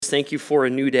Thank you for a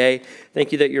new day.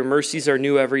 Thank you that your mercies are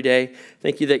new every day.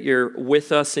 Thank you that you're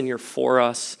with us and you're for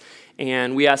us.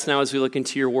 And we ask now as we look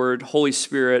into your word, Holy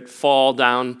Spirit, fall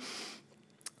down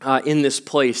in this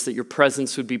place, that your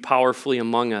presence would be powerfully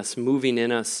among us, moving in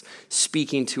us,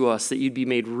 speaking to us, that you'd be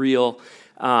made real.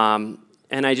 And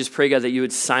I just pray, God, that you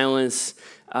would silence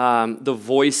the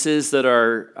voices that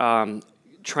are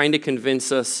trying to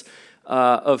convince us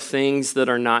of things that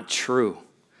are not true.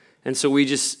 And so we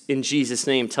just, in Jesus'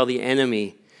 name, tell the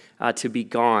enemy to be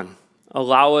gone.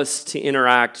 Allow us to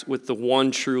interact with the one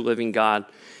true living God,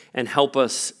 and help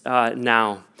us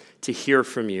now to hear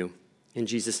from you. In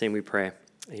Jesus' name we pray.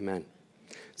 Amen.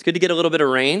 It's good to get a little bit of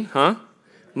rain, huh?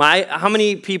 How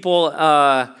many people,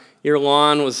 your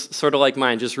lawn was sort of like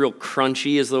mine, just real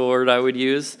crunchy is the word I would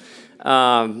use.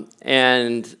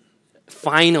 And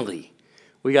finally,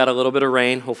 we got a little bit of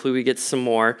rain. Hopefully we get some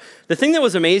more. The thing that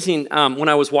was amazing when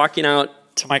I was walking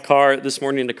out to my car this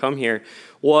morning to come here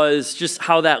was just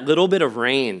how that little bit of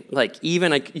rain, like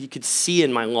even you could see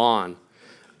in my lawn,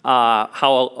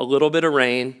 how a little bit of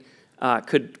rain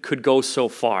could go so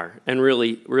far and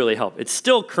really, really help. It's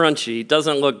still crunchy,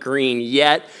 doesn't look green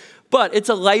yet, but it's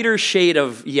a lighter shade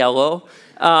of yellow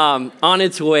on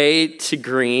its way to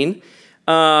green.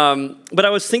 But I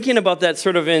was thinking about that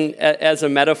sort of as a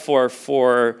metaphor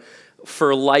for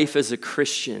life as a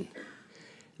Christian,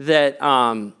 that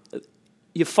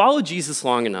you follow Jesus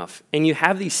long enough and you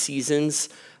have these seasons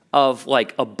of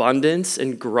like abundance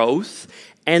and growth,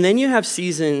 and then you have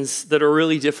seasons that are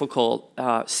really difficult,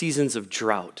 seasons of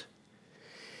drought.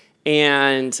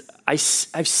 And I've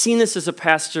seen this as a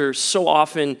pastor so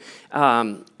often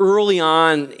early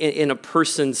on in a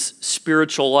person's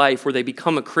spiritual life where they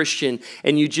become a Christian,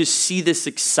 and you just see this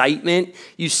excitement.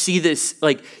 You see this,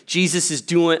 like, Jesus is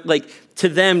doing, like, to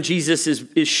them, Jesus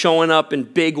is showing up in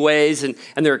big ways, and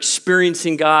they're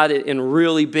experiencing God in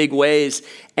really big ways.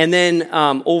 And then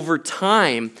over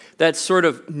time, that sort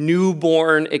of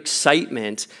newborn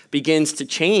excitement begins to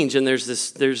change, and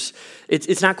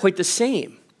it's not quite the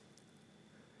same.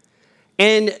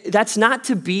 And that's not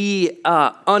to be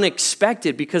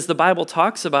unexpected, because the Bible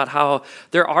talks about how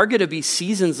there are going to be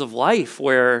seasons of life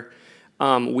where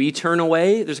we turn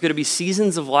away. There's going to be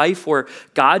seasons of life where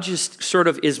God just sort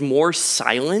of is more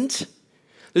silent.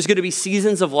 There's going to be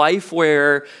seasons of life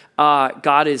where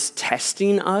God is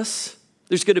testing us.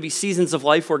 There's going to be seasons of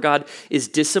life where God is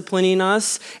disciplining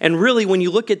us. And really, when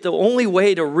you look at the only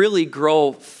way to really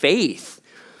grow faith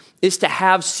is to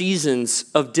have seasons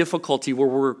of difficulty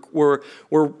where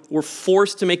we're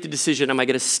forced to make the decision, am I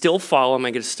going to still follow, am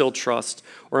I going to still trust,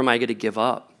 or am I going to give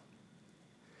up?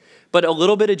 But a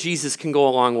little bit of Jesus can go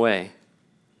a long way.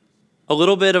 A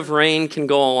little bit of rain can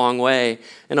go a long way,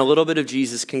 and a little bit of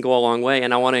Jesus can go a long way.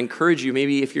 And I want to encourage you,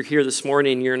 maybe if you're here this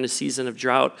morning and you're in a season of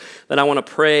drought, that I want to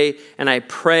pray, and I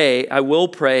will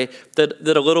pray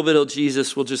that a little bit of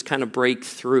Jesus will just kind of break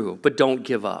through, but don't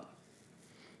give up.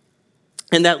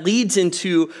 And that leads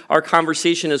into our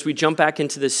conversation as we jump back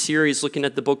into this series looking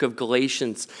at the book of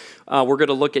Galatians. We're going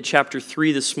to look at chapter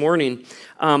 3 this morning.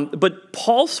 But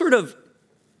Paul sort of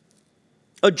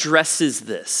addresses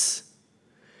this.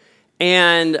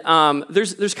 And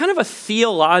there's kind of a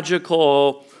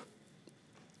theological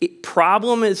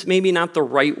problem is maybe not the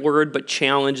right word, but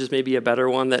challenge is maybe a better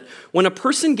one, that when a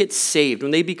person gets saved,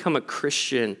 when they become a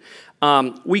Christian,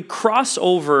 we cross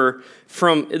over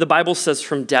from, the Bible says,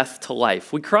 from death to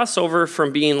life. We cross over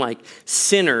from being like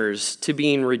sinners to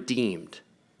being redeemed.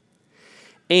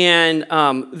 And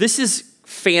this is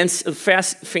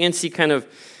fancy kind of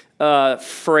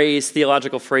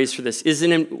theological phrase for this,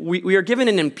 we are given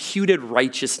an imputed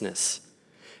righteousness,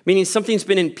 meaning something's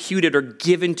been imputed or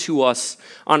given to us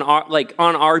on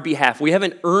our behalf. We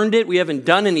haven't earned it, we haven't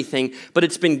done anything, but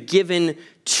it's been given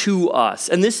to us.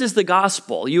 And this is the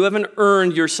gospel. You haven't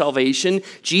earned your salvation.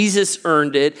 Jesus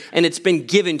earned it, and it's been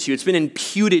given to you. It's been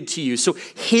imputed to you. So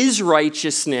his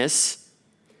righteousness,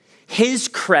 his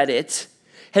credit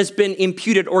has been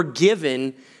imputed or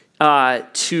given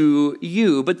to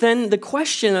you. But then the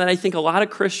question that I think a lot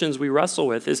of Christians we wrestle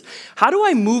with is, how do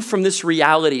I move from this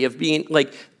reality of being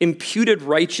like imputed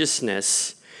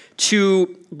righteousness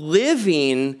to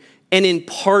living an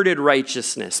imparted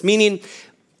righteousness? Meaning,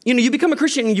 you become a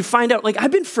Christian and you find out, like,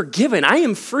 I've been forgiven. I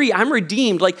am free. I'm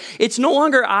redeemed. Like, it's no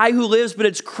longer I who lives, but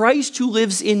it's Christ who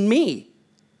lives in me.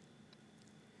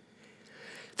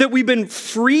 That we've been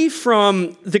free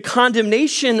from the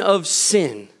condemnation of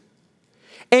sin.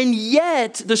 And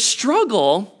yet, the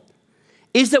struggle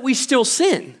is that we still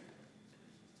sin.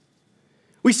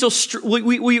 We still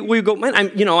we go, man.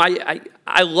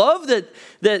 I love that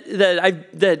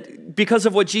because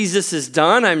of what Jesus has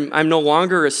done, I'm no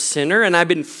longer a sinner, and I've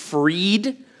been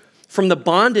freed from the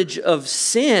bondage of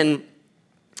sin.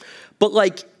 But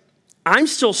like, I'm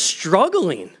still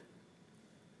struggling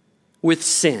with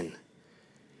sin.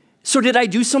 So did I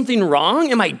do something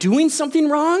wrong? Am I doing something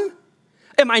wrong?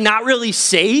 Am I not really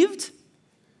saved?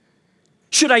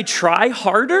 Should I try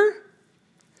harder?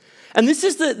 And this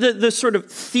is the sort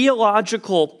of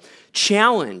theological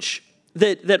challenge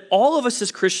that all of us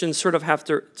as Christians sort of have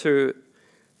to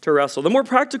wrestle. The more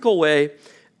practical way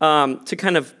to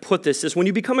kind of put this is when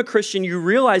you become a Christian, you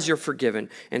realize you're forgiven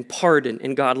and pardoned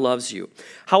and God loves you.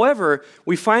 However,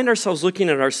 we find ourselves looking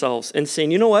at ourselves and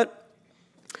saying, you know what?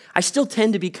 I still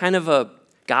tend to be kind of a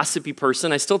gossipy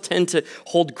person. I still tend to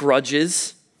hold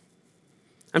grudges.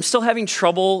 I'm still having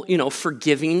trouble,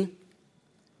 forgiving.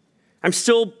 I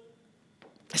still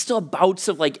have bouts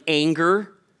of like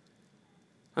anger.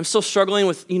 I'm still struggling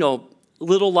with,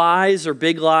 little lies or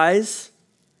big lies.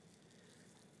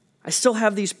 I still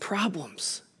have these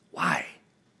problems. Why?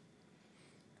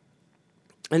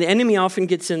 And the enemy often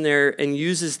gets in there and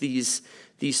uses these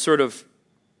sort of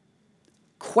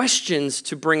questions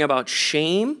to bring about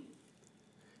shame,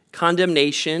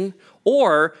 condemnation,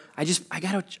 or I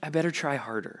better try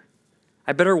harder.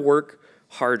 I better work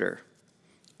harder.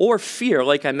 Or fear,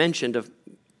 like I mentioned, of,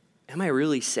 am I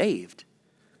really saved?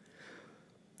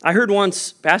 I heard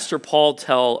once Pastor Paul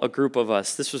tell a group of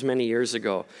us, this was many years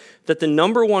ago, that the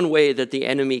number one way that the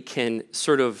enemy can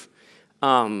sort of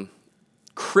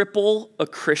cripple a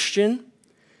Christian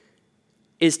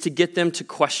is to get them to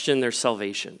question their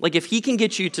salvation. Like if he can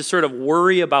get you to sort of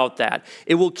worry about that,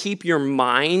 it will keep your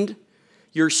mind,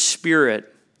 your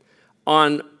spirit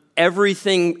on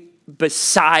everything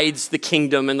besides the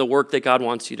kingdom and the work that God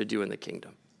wants you to do in the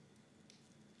kingdom.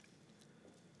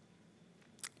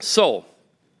 So,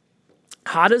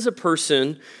 how does a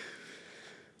person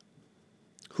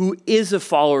who is a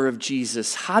follower of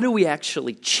Jesus, how do we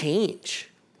actually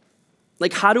change?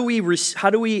 Like how do we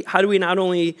not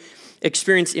only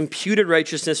experience imputed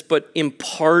righteousness, but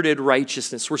imparted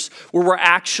righteousness, where we're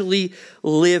actually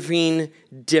living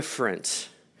different?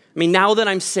 I mean, now that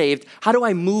I'm saved, how do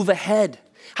I move ahead?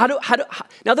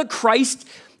 Now that Christ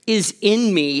is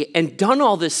in me and done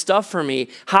all this stuff for me,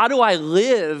 how do I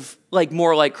live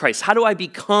more like Christ? How do I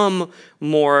become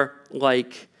more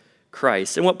like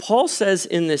Christ? And what Paul says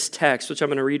in this text, which I'm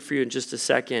going to read for you in just a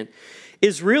second,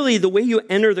 is really the way you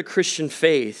enter the Christian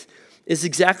faith is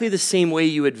exactly the same way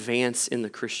you advance in the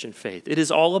Christian faith. It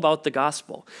is all about the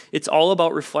gospel. It's all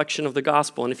about reflection of the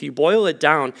gospel. And if you boil it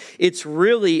down, it's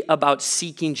really about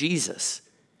seeking Jesus.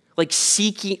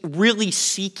 Really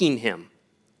seeking him.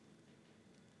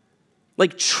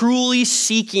 Truly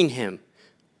seeking him.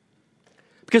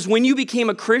 Because when you became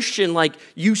a Christian,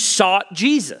 you sought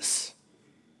Jesus.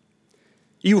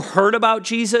 You heard about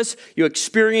Jesus, you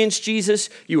experienced Jesus,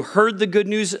 you heard the good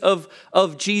news of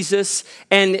Jesus,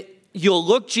 and you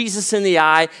looked Jesus in the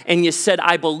eye and you said,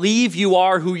 I believe you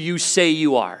are who you say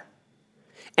you are,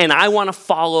 and I want to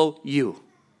follow you.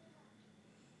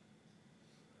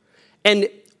 And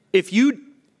if you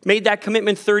made that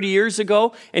commitment 30 years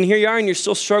ago, and here you are, and you're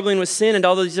still struggling with sin and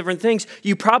all those different things,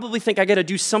 you probably think, I got to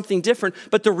do something different.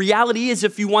 But the reality is,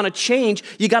 if you want to change,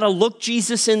 you got to look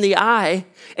Jesus in the eye,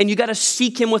 and you got to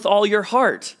seek him with all your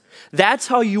heart. That's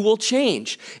how you will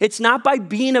change. It's not by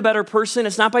being a better person.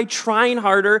 It's not by trying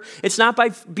harder. It's not by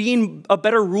being a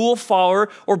better rule follower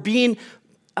or being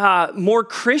more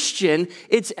Christian.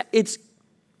 It's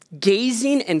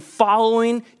gazing and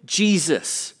following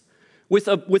Jesus with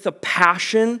a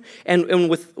passion and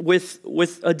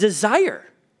with a desire.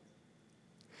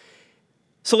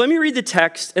 So let me read the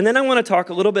text, and then I want to talk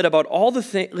a little bit about all the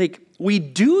things, we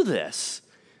do this.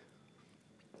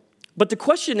 But the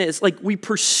question is, we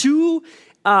pursue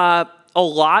a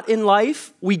lot in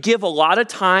life. We give a lot of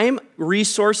time,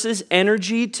 resources,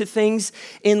 energy to things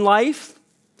in life.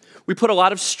 We put a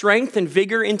lot of strength and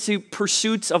vigor into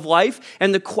pursuits of life.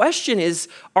 And the question is,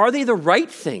 are they the right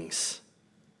things?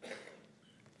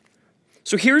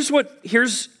 So here's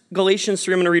Galatians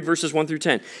 3. I'm going to read verses 1 through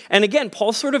 10. And again,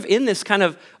 Paul's sort of in this kind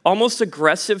of almost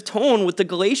aggressive tone with the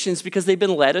Galatians because they've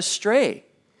been led astray.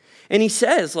 And he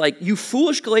says, you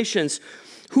foolish Galatians,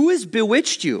 who has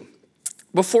bewitched you?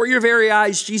 Before your very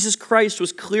eyes, Jesus Christ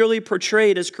was clearly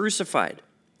portrayed as crucified.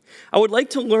 I would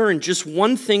like to learn just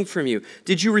one thing from you.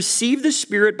 Did you receive the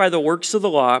Spirit by the works of the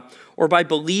law or by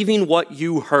believing what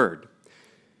you heard?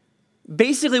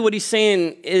 Basically what he's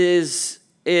saying is,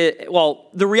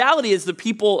 the reality is the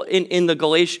people in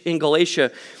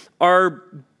Galatia are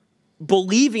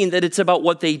believing that it's about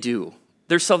what they do.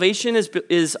 Their salvation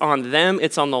is on them.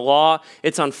 It's on the law.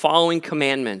 It's on following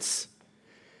commandments.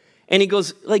 And he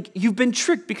goes, like, you've been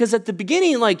tricked because at the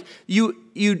beginning, like, you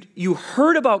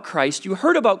heard about Christ. You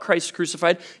heard about Christ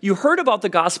crucified. You heard about the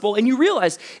gospel, and you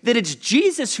realize that it's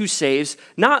Jesus who saves,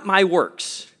 not my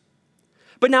works.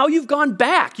 But now you've gone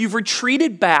back. You've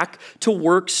retreated back to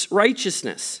works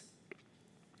righteousness.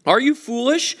 Are you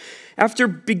foolish? After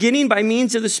beginning by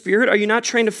means of the Spirit, are you not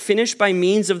trying to finish by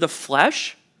means of the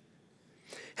flesh?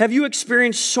 Have you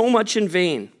experienced so much in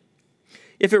vain?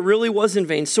 If it really was in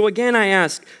vain. So again, I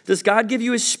ask, does God give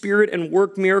you his Spirit and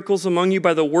work miracles among you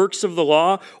by the works of the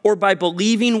law or by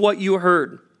believing what you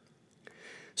heard?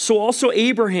 So also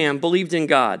Abraham believed in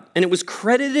God, and it was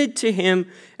credited to him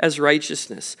as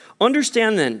righteousness.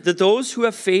 Understand then that those who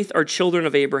have faith are children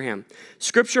of Abraham.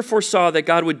 Scripture foresaw that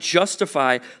God would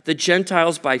justify the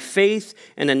Gentiles by faith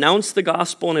and announce the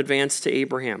gospel in advance to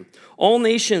Abraham. All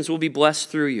nations will be blessed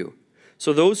through you.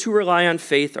 So those who rely on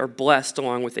faith are blessed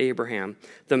along with Abraham,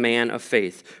 the man of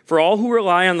faith. For all who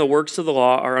rely on the works of the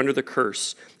law are under the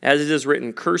curse. As it is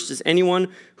written, cursed is anyone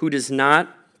who does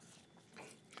not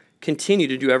continue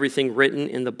to do everything written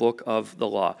in the book of the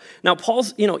law. Now,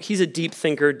 Paul's, he's a deep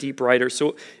thinker, deep writer,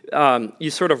 so you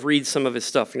sort of read some of his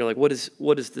stuff, and you're like,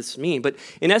 what does this mean? But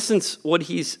in essence, what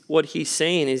he's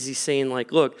saying is he's saying,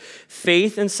 like, look,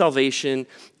 faith and salvation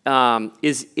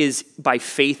is by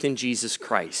faith in Jesus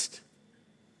Christ.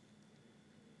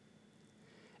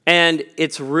 And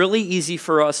it's really easy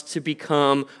for us to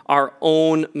become our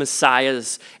own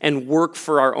messiahs and work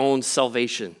for our own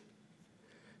salvation,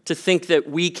 to think that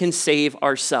we can save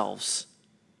ourselves.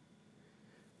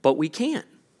 But we can't.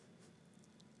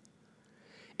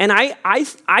 And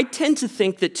I tend to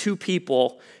think that two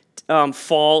people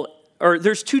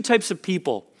there's two types of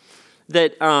people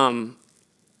that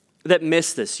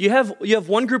miss this. You have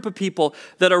one group of people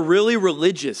that are really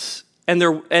religious.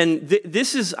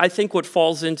 This is, I think, what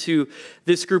falls into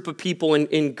this group of people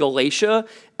in Galatia,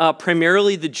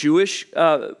 primarily the Jewish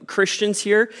Christians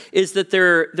here, is that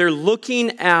they're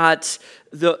looking at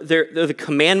the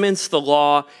commandments, the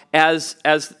law, as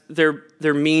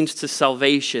their means to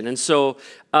salvation. And so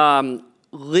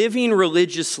living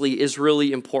religiously is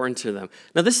really important to them.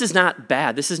 Now, this is not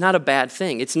bad. This is not a bad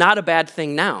thing. It's not a bad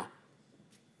thing now.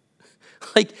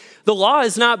 Like, the law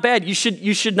is not bad. You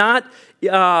should not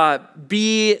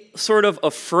be sort of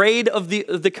afraid of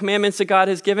the commandments that God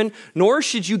has given, nor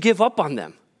should you give up on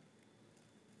them.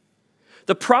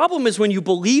 The problem is when you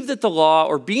believe that the law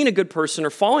or being a good person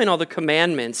or following all the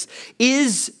commandments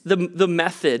is the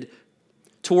method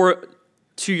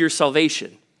to your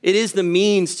salvation. It is the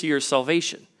means to your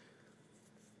salvation.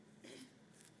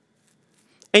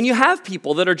 And you have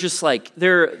people that are just like,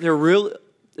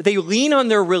 they lean on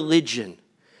their religion.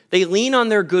 They lean on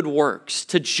their good works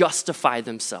to justify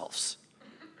themselves.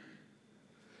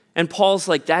 And Paul's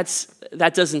like,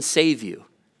 that doesn't save you.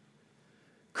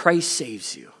 Christ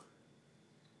saves you.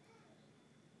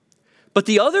 But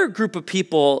the other group of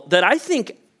people that I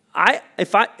think,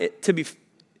 to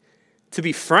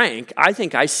be frank, I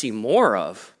think I see more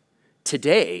of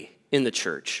today in the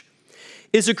church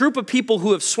is a group of people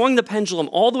who have swung the pendulum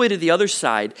all the way to the other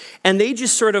side, and they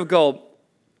just sort of go,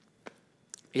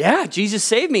 yeah, Jesus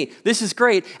saved me. This is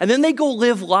great. And then they go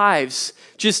live lives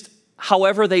just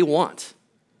however they want.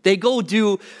 They go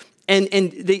do,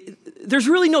 there's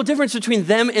really no difference between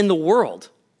them and the world.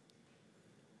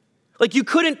 Like, you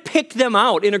couldn't pick them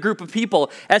out in a group of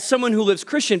people as someone who lives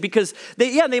Christian because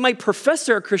they might profess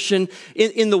they're a Christian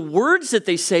in the words that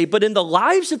they say, but in the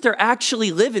lives that they're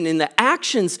actually living, in the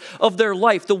actions of their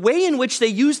life, the way in which they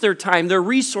use their time, their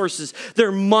resources,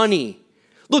 their money,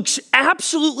 looks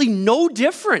absolutely no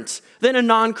different than a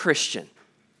non-Christian.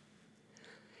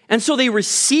 And so they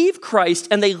receive Christ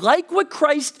and they like what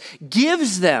Christ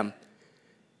gives them.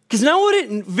 Because now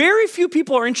very few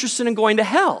people are interested in going to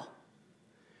hell.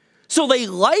 So they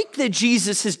like that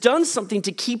Jesus has done something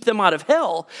to keep them out of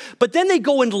hell, but then they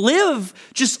go and live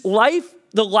just the life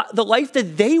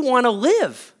that they want to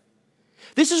live.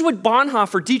 This is what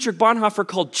Dietrich Bonhoeffer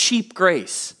called cheap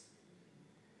grace.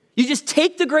 You just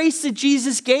take the grace that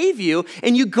Jesus gave you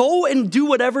and you go and do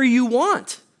whatever you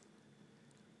want.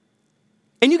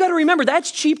 And you got to remember,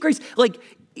 that's cheap grace. Like,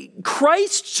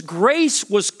 Christ's grace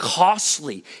was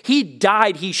costly. He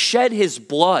died. He shed his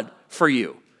blood for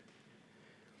you.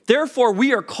 Therefore,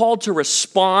 we are called to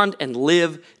respond and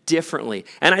live differently.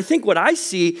 And I think what I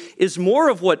see is more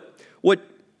of what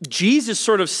Jesus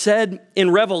sort of said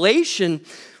in Revelation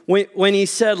when he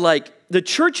said, like, the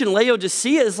church in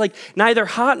Laodicea is like neither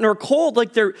hot nor cold.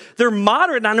 Like they're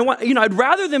moderate. And I'd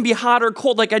rather than be hot or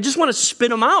cold. Like I just want to spit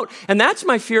them out. And that's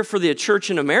my fear for the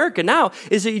church in America now,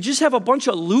 is that you just have a bunch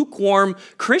of lukewarm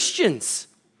Christians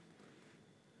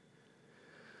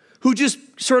who just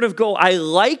sort of go, I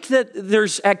like that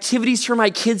there's activities for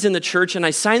my kids in the church and I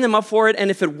sign them up for it.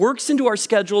 And if it works into our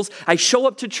schedules, I show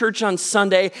up to church on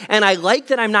Sunday and I like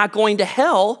that I'm not going to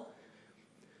hell.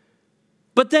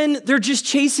 But then they're just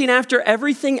chasing after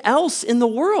everything else in the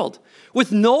world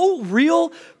with no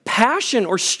real passion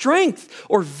or strength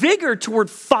or vigor toward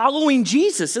following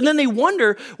Jesus. And then they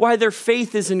wonder why their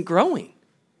faith isn't growing.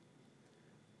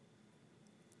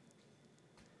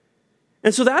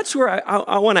 And so that's where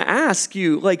I want to ask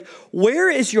you, like, where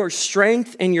is your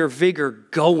strength and your vigor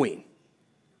going?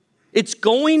 It's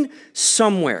going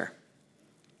somewhere.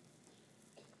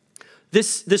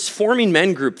 This forming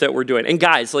men group that we're doing, and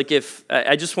guys, like if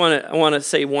I want to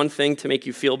say one thing to make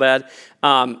you feel bad,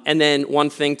 and then one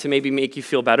thing to maybe make you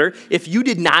feel better. If you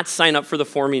did not sign up for the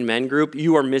forming men group,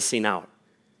 you are missing out.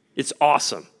 It's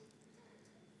awesome.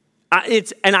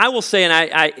 I will say,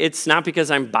 it's not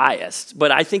because I'm biased, but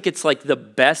I think it's like the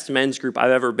best men's group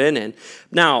I've ever been in.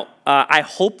 Now, I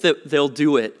hope that they'll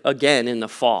do it again in the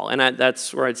fall, and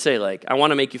that's where I'd say, like, I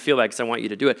want to make you feel bad because I want you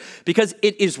to do it because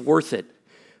it is worth it.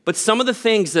 But some of the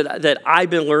things that I've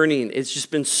been learning, it's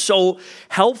just been so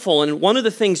helpful. And one of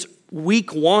the things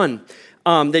week one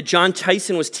that John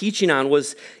Tyson was teaching on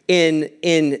was in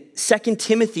 2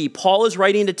 Timothy. Paul is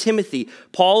writing to Timothy.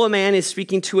 Paul, a man, is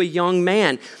speaking to a young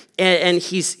man. And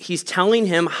he's telling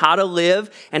him how to live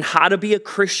and how to be a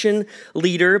Christian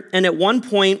leader. And at one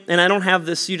point, and I don't have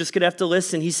this, so you're just going to have to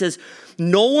listen, he says,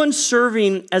 no one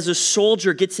serving as a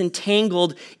soldier gets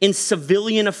entangled in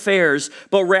civilian affairs,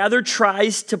 but rather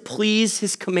tries to please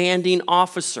his commanding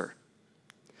officer.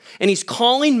 And he's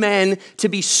calling men to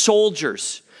be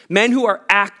soldiers, men who are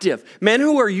active, men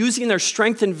who are using their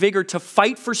strength and vigor to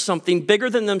fight for something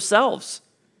bigger than themselves.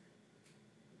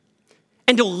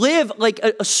 And to live like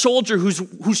a soldier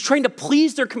who's trying to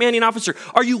please their commanding officer.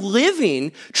 Are you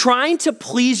living trying to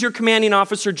please your commanding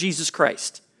officer, Jesus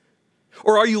Christ?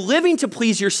 Or are you living to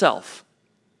please yourself?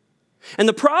 And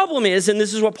the problem is, and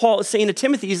this is what Paul is saying to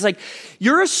Timothy, he's like,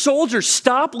 you're a soldier.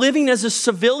 Stop living as a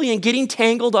civilian, getting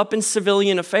tangled up in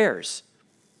civilian affairs.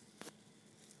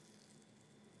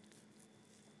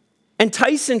 And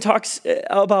Tyson talks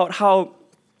about how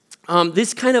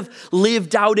this kind of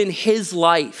lived out in his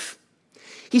life.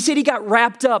 He said he got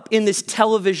wrapped up in this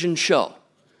television show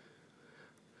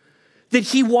that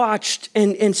he watched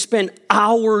and spent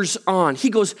hours on. He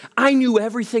goes, I knew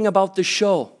everything about the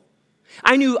show.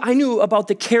 I knew about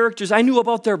the characters. I knew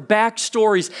about their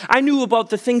backstories. I knew about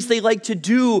the things they like to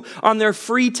do on their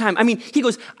free time. I mean, he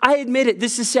goes, I admit it,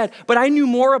 this is sad, but I knew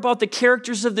more about the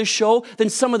characters of the show than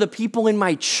some of the people in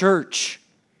my church.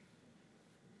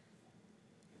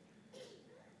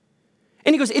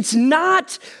 And he goes, it's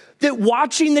not that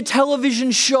watching the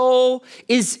television show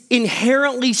is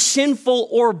inherently sinful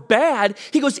or bad.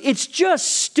 He goes, it's just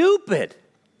stupid.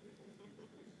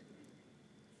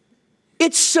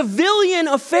 It's civilian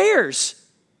affairs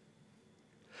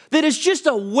that is just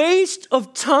a waste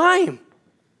of time.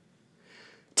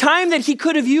 Time that he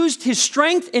could have used his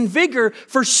strength and vigor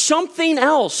for something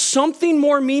else, something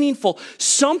more meaningful,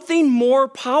 something more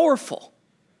powerful.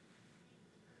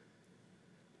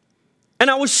 And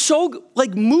I was so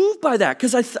moved by that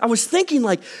because I was thinking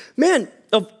man,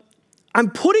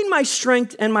 I'm putting my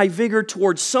strength and my vigor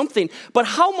towards something, but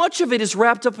how much of it is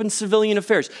wrapped up in civilian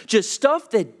affairs? Just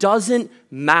stuff that doesn't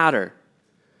matter.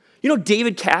 You know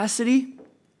David Cassidy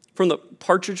from the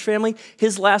Partridge Family?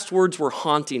 His last words were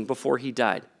haunting before he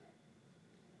died.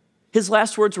 His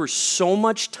last words were so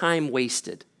much time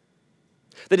wasted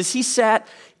that as he sat,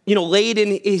 laid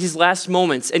in his last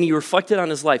moments and he reflected on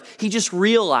his life, he just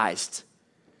realized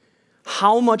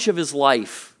how much of his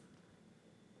life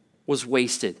was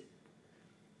wasted.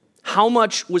 How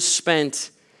much was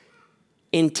spent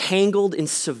entangled in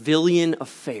civilian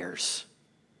affairs.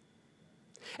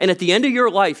 And at the end of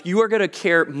your life, you are going to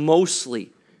care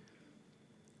mostly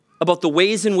about the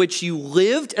ways in which you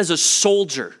lived as a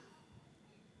soldier,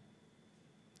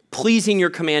 pleasing your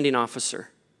commanding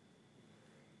officer.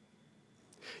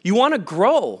 You want to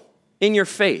grow in your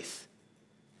faith.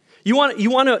 You want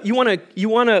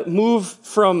to move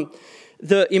from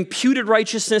the imputed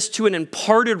righteousness to an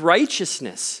imparted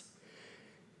righteousness.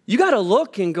 You got to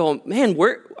look and go, man,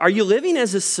 where are you living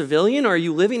as a civilian or are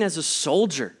you living as a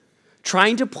soldier,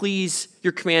 trying to please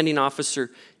your commanding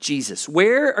officer, Jesus?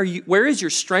 Where is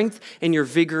your strength and your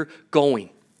vigor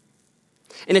going?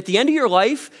 And at the end of your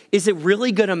life, is it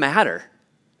really going to matter?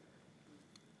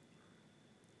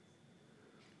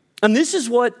 And this is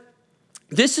what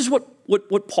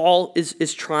Paul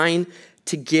is trying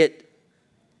to get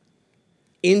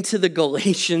into the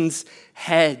Galatians'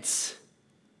 heads.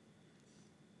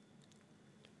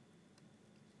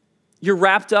 You're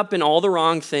wrapped up in all the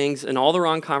wrong things and all the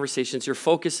wrong conversations. Your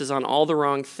focus is on all the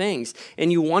wrong things.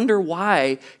 And you wonder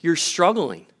why you're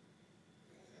struggling.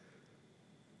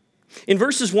 In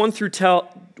verses 1 through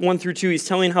 2, he's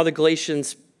telling how the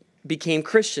Galatians became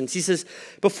Christians. He says,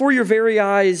 before your very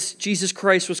eyes, Jesus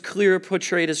Christ was clearly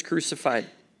portrayed as crucified.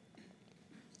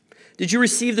 Did you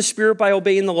receive the Spirit by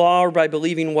obeying the law or by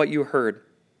believing what you heard?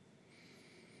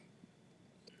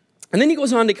 And then he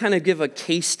goes on to kind of give a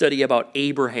case study about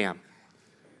Abraham.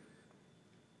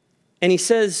 And he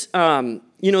says,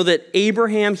 that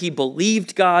Abraham, he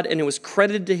believed God and it was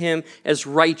credited to him as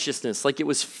righteousness. Like it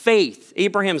was faith,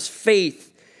 Abraham's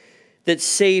faith that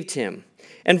saved him.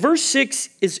 And verse 6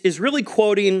 is really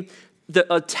quoting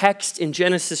a text in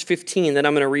Genesis 15 that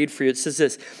I'm going to read for you. It says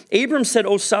this, Abram said,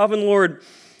 O sovereign Lord,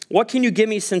 what can you give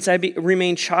me since I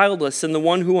remain childless, and the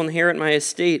one who will inherit my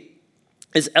estate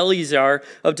is Eleazar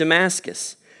of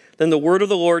Damascus? Then the word of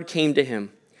the Lord came to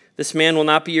him. This man will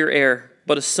not be your heir,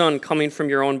 but a son coming from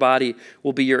your own body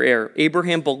will be your heir.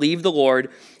 Abraham believed the Lord,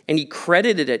 and he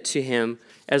credited it to him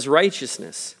as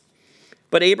righteousness.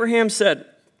 But Abraham said,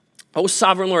 O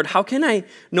sovereign Lord, how can I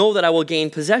know that I will gain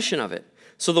possession of it?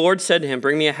 So the Lord said to him,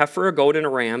 bring me a heifer, a goat, and a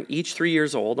ram, each 3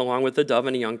 years old, along with a dove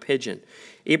and a young pigeon.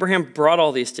 Abraham brought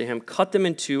all these to him, cut them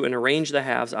in two, and arranged the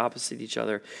halves opposite each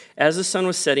other. As the sun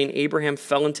was setting, Abraham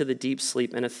fell into the deep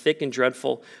sleep, and a thick and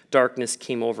dreadful darkness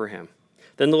came over him.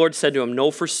 Then the Lord said to him,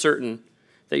 know for certain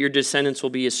that your descendants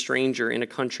will be a stranger in a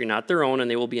country not their own, and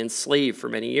they will be enslaved for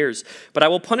many years. But I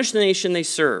will punish the nation they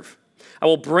serve. I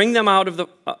will bring them out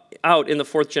in the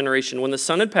fourth generation. When the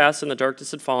sun had passed and the darkness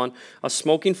had fallen, a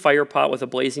smoking fire pot with a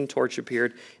blazing torch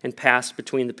appeared and passed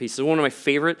between the pieces. One of my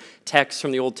favorite texts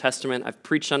from the Old Testament. I've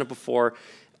preached on it before.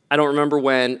 I don't remember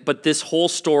when, but this whole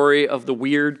story of the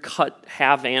weird cut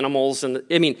half animals, and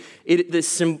the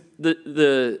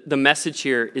message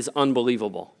here is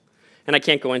unbelievable. And I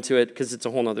can't go into it because it's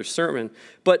a whole other sermon.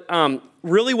 But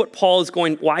really what Paul is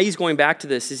why he's going back to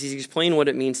this is he's explaining what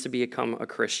it means to become a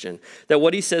Christian. That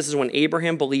what he says is when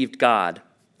Abraham believed God,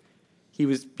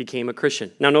 he became a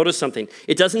Christian. Now notice something.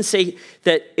 It doesn't say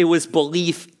that it was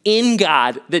belief in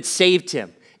God that saved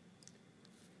him.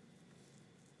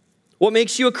 What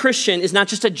makes you a Christian is not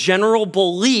just a general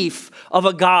belief of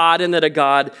a God and that a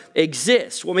God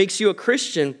exists. What makes you a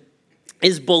Christian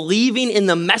is believing in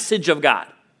the message of God.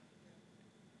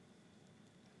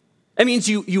 That means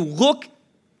you look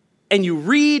and you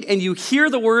read and you hear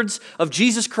the words of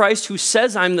Jesus Christ who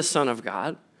says, I'm the Son of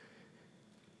God.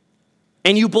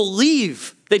 And you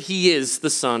believe that he is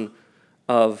the Son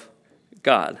of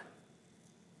God.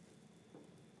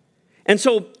 And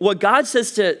so what God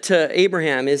says to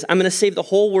Abraham is, I'm going to save the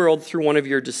whole world through one of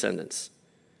your descendants.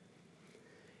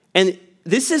 And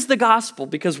this is the gospel,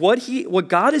 because what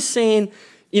God is saying,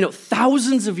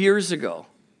 thousands of years ago,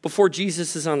 before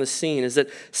Jesus is on the scene, is that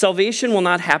salvation will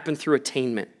not happen through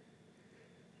attainment.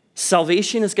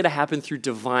 Salvation is going to happen through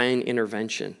divine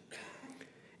intervention.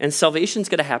 And salvation is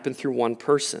going to happen through one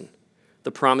person,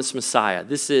 the promised Messiah.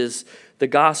 This is the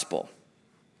gospel.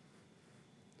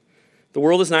 The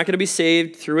world is not going to be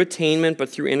saved through attainment, but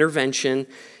through intervention.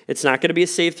 It's not going to be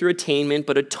saved through attainment,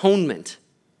 but atonement.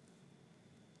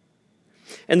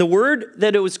 And the word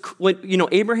that it was,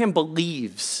 Abraham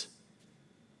believes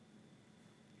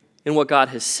in what God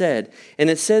has said. And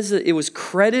it says that it was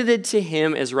credited to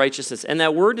him as righteousness. And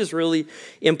that word is really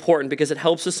important because it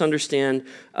helps us understand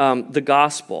the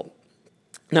gospel.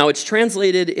 Now, it's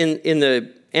translated in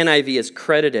the NIV as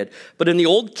credited, but in the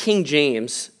old King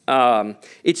James,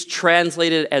 it's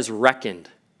translated as reckoned.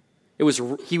 He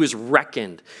was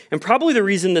reckoned. And probably the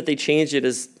reason that they changed it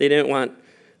is they didn't want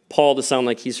Paul to sound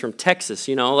like he's from Texas,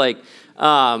 but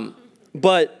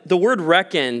the word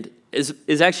reckoned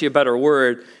is actually a better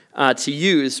word to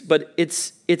use, but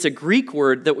it's a Greek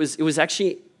word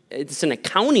it's an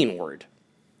accounting word.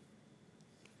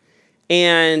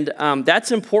 And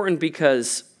that's important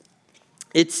because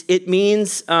it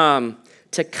means to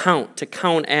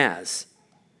count as.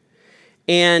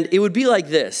 And it would be like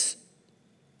this.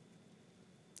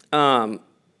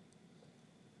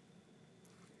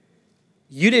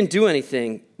 You didn't do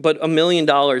anything, but $1 million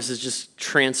is just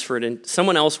transferred, and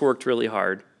someone else worked really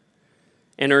hard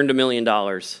and earned $1 million.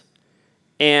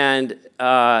 And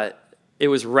it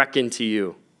was reckoned to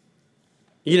you.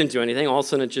 You didn't do anything. All of a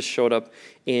sudden, it just showed up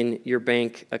in your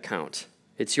bank account.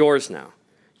 It's yours now.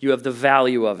 You have the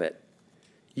value of it.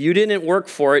 You didn't work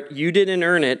for it. You didn't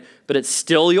earn it, but it's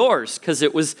still yours because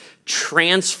it was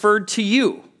transferred to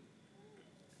you.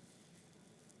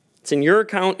 It's in your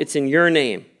account. It's in your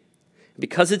name.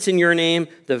 Because it's in your name,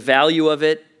 the value of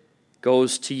it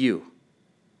goes to you.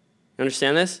 You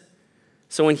understand this?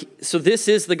 So this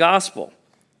is the gospel.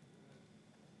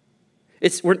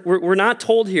 We're not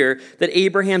told here that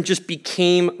Abraham just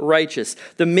became righteous.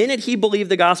 The minute he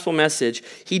believed the gospel message,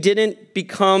 he didn't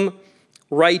become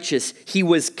righteous. He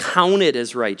was counted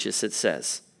as righteous, it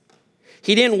says.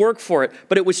 He didn't work for it,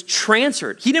 but it was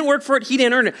transferred. He didn't work for it, he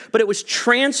didn't earn it, but it was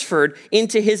transferred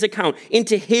into his account,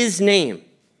 into his name.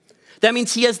 That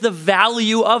means he has the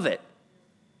value of it.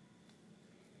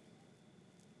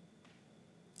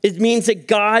 It means that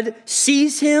God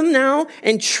sees him now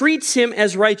and treats him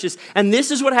as righteous. And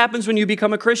this is what happens when you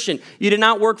become a Christian. You did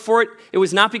not work for it. It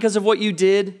was not because of what you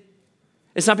did.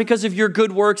 It's not because of your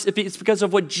good works. It's because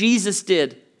of what Jesus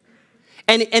did.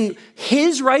 And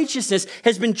his righteousness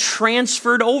has been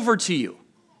transferred over to you.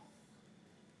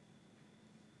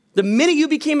 The minute you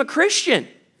became a Christian,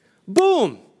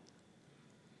 boom,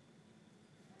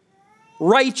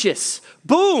 righteous,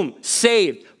 boom,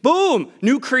 saved, boom,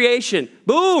 new creation,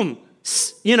 boom,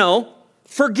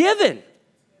 forgiven.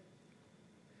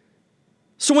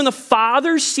 So when the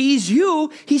Father sees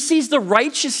you, he sees the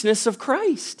righteousness of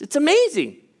Christ. It's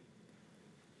amazing.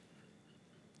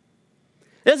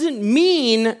 It doesn't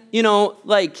mean,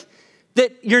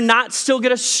 that you're not still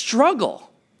going to struggle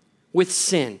with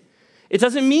sin. It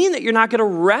doesn't mean that you're not going to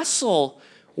wrestle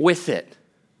with it.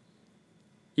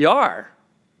 You are.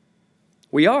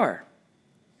 We are.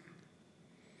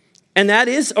 And that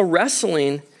is a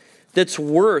wrestling that's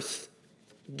worth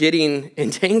getting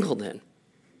entangled in.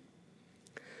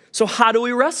 So how do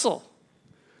we wrestle?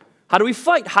 How do we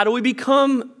fight? How do we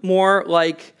become more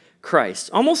like Christ?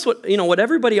 Almost what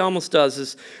everybody almost does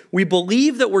is we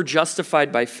believe that we're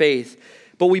justified by faith,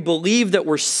 but we believe that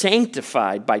we're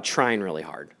sanctified by trying really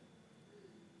hard.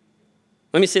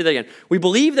 Let me say that again. We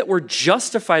believe that we're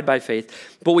justified by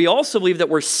faith, but we also believe that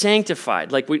we're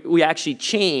sanctified. Like we actually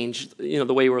change, the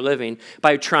way we're living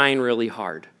by trying really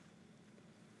hard.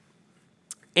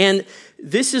 And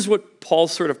this is what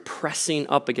Paul's sort of pressing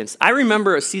up against. I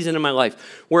remember a season in my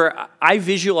life where I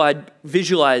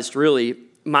visualized really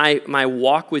my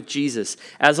walk with Jesus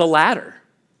as a ladder.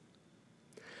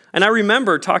 And I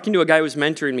remember talking to a guy who was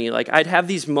mentoring me. Like I'd have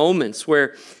these moments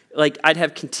where I'd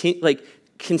have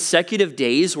consecutive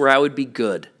days where I would be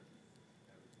good.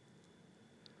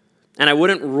 And I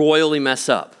wouldn't royally mess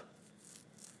up.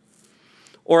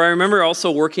 Or I remember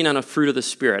also working on a fruit of the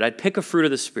Spirit. I'd pick a fruit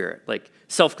of the Spirit, like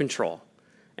self-control.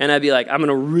 And I'd be like, I'm going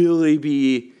to really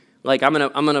be, like, I'm going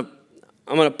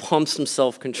to pump some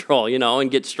self-control,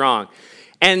 and get strong.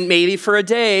 And maybe for a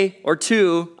day or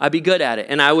two, I'd be good at it.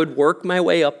 And I would work my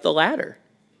way up the ladder.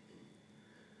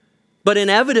 But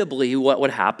inevitably, what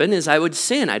would happen is I would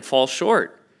sin. I'd fall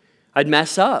short. I'd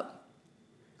mess up.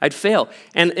 I'd fail.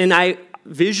 And I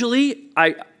visually,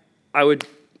 I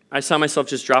saw myself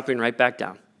just dropping right back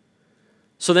down.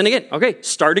 So then again, okay,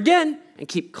 start again and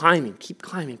keep climbing.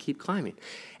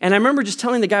 And I remember just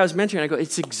telling the guy I was mentoring, I go,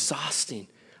 it's exhausting.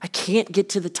 I can't get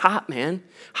to the top, man.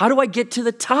 How do I get to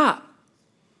the top?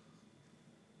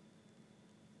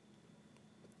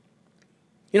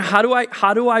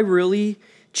 How do I really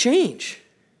change?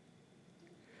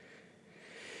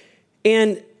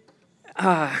 And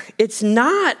it's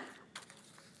not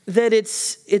that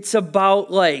it's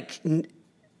about when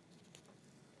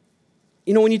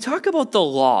you talk about the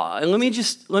law, and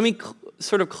let me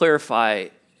sort of clarify.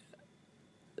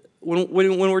 When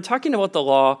we're talking about the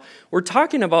law, we're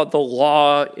talking about the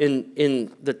law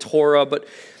in the Torah, but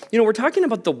we're talking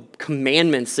about the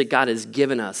commandments that God has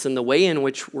given us and the way in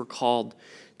which we're called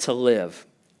to live.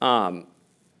 And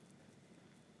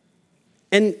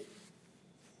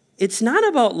it's not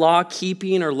about law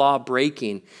keeping or law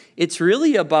breaking. It's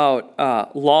really about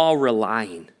law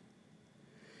relying.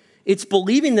 It's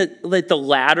believing that the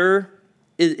ladder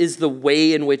is the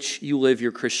way in which you live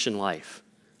your Christian life.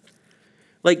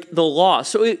 Like the law.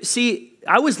 So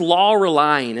I was law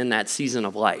relying in that season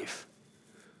of life.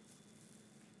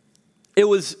 It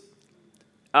was,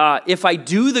 if I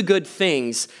do the good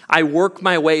things, I work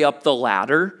my way up the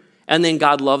ladder, and then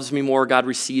God loves me more, God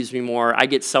receives me more, I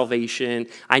get salvation,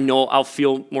 I know I'll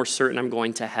feel more certain I'm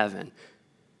going to heaven.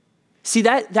 See,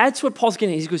 that's what Paul's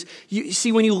getting at. He goes,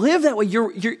 when you live that way,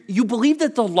 you believe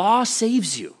that the law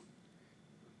saves you.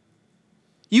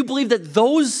 You believe that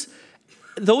those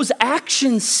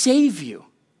actions save you.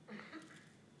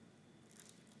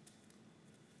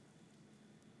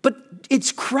 But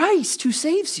it's Christ who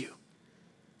saves you.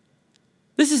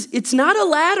 It's not a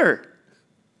ladder.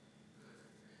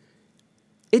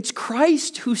 It's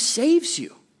Christ who saves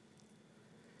you.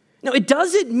 Now, it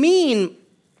doesn't mean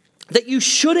that you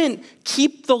shouldn't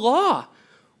keep the law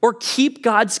or keep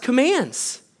God's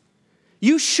commands.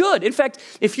 You should. In fact,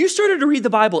 if you started to read the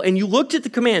Bible and you looked at the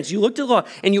commands, you looked at the law,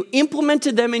 and you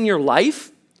implemented them in your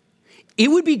life, it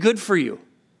would be good for you.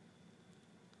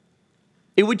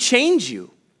 It would change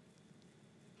you.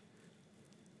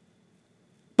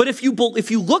 But if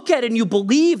you look at it and you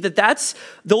believe that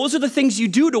those are the things you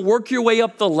do to work your way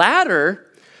up the ladder,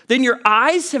 then your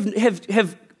eyes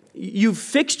you've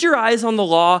fixed your eyes on the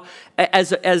law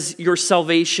as your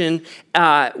salvation,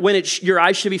 when your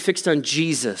eyes should be fixed on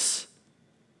Jesus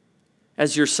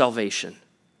as your salvation.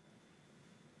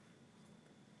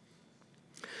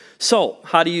 So,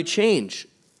 how do you change?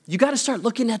 You got to start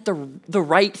looking at the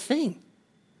right thing.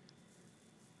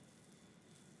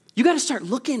 You got to start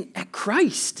looking at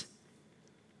Christ.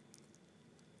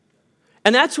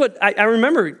 And that's what I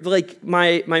remember, like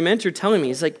my mentor telling me.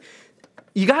 He's like,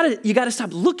 you gotta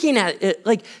stop looking at it.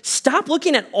 Like, stop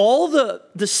looking at all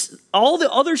the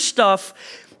other stuff.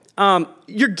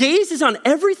 Your gaze is on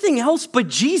everything else but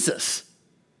Jesus.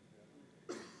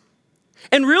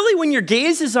 And really, when your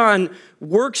gaze is on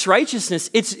works righteousness,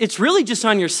 it's really just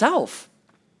on yourself.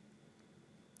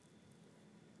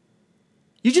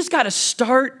 You just got to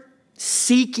start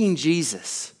seeking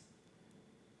Jesus.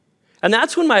 And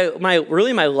that's when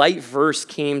my light verse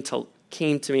came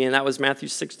to me, and that was Matthew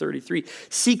 6:33.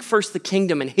 Seek first the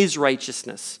kingdom and his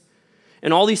righteousness,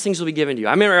 and all these things will be given to you.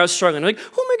 I remember I was struggling, like,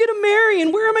 who am I going to marry,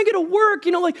 and where am I going to work?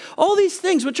 Like all these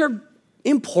things, which are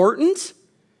important.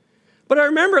 But I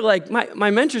remember, like,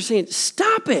 my mentor saying,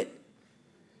 stop it.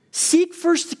 Seek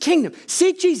first the kingdom.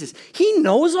 Seek Jesus. He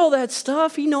knows all that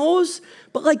stuff. He knows.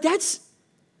 But, like,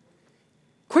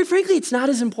 quite frankly, it's not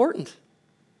as important.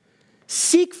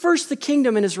 Seek first the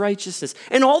kingdom and his righteousness,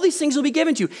 and all these things will be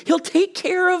given to you. He'll take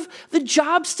care of the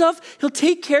job stuff. He'll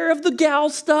take care of the gal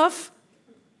stuff.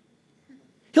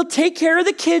 He'll take care of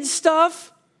the kids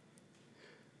stuff.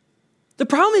 The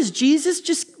problem is Jesus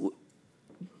just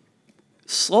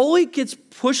slowly gets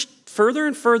pushed further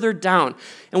and further down,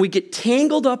 and we get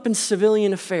tangled up in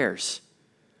civilian affairs.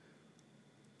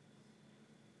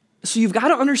 So you've got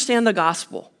to understand the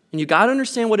gospel. And you got to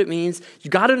understand what it means. You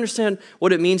got to understand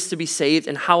what it means to be saved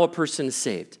and how a person is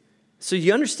saved. So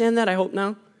you understand that, I hope,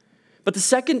 now? But the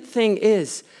second thing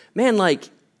is, man, like,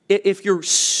 if you're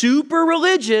super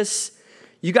religious,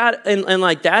 you got, and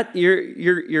like that,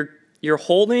 you're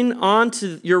holding on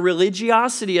to your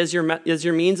religiosity as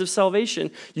your means of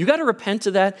salvation. You got to repent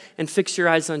of that and fix your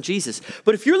eyes on Jesus.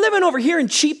 But if you're living over here in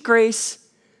cheap grace,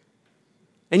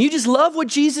 and you just love what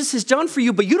Jesus has done for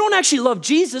you, but you don't actually love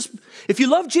Jesus. If you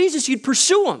love Jesus, you'd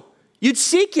pursue him. You'd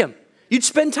seek him. You'd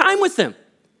spend time with him.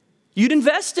 You'd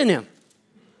invest in him.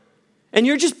 And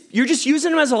you're just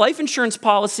using him as a life insurance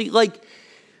policy. Like,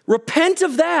 repent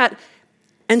of that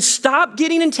and stop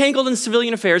getting entangled in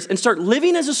civilian affairs and start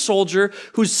living as a soldier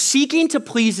who's seeking to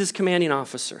please his commanding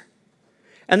officer.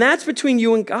 And that's between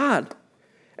you and God.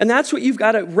 And that's what you've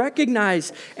got to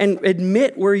recognize and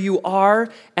admit where you are,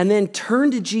 and then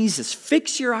turn to Jesus.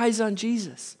 Fix your eyes on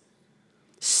Jesus.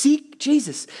 Seek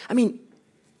Jesus. I mean,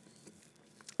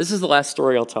 this is the last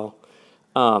story I'll tell.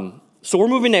 So we're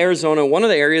moving to Arizona. One of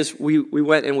the areas we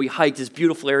went and we hiked, this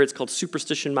beautiful area. It's called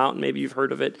Superstition Mountain. Maybe you've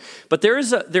heard of it. But there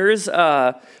is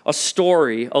a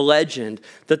story, a legend,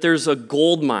 that there's a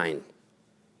gold mine.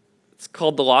 It's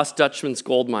called the Lost Dutchman's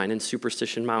Gold Mine in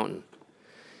Superstition Mountain.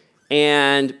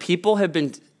 And people have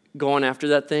been going after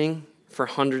that thing for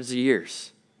hundreds of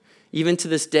years, even to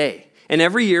this day. And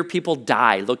every year, people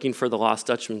die looking for the Lost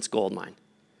Dutchman's gold mine.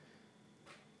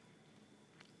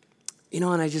 And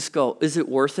I just go, is it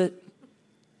worth it?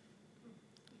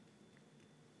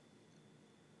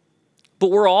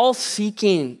 But we're all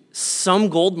seeking some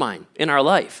gold mine in our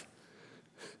life.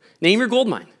 Name your gold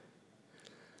mine.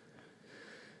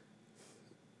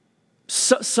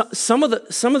 Some of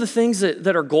the things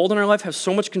that are gold in our life have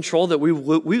so much control that we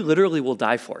literally will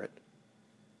die for it.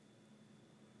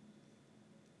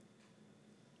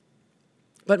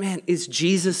 But man, is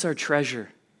Jesus our treasure?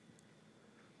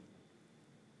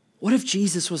 What if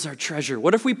Jesus was our treasure?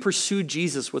 What if we pursued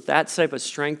Jesus with that type of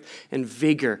strength and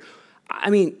vigor? I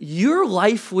mean, your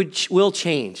life will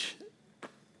change.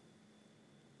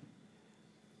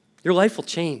 Your life will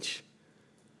change.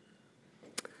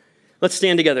 Let's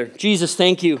stand together. Jesus,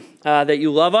 thank you that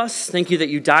you love us. Thank you that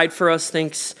you died for us.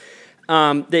 Thanks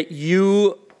that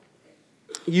you've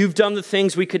done the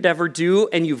things we could never do,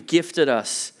 and you've gifted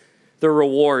us the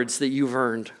rewards that you've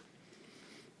earned.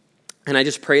 And I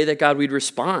just pray that, God, we'd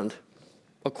respond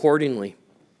accordingly.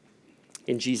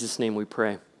 In Jesus' name we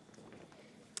pray.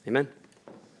 Amen.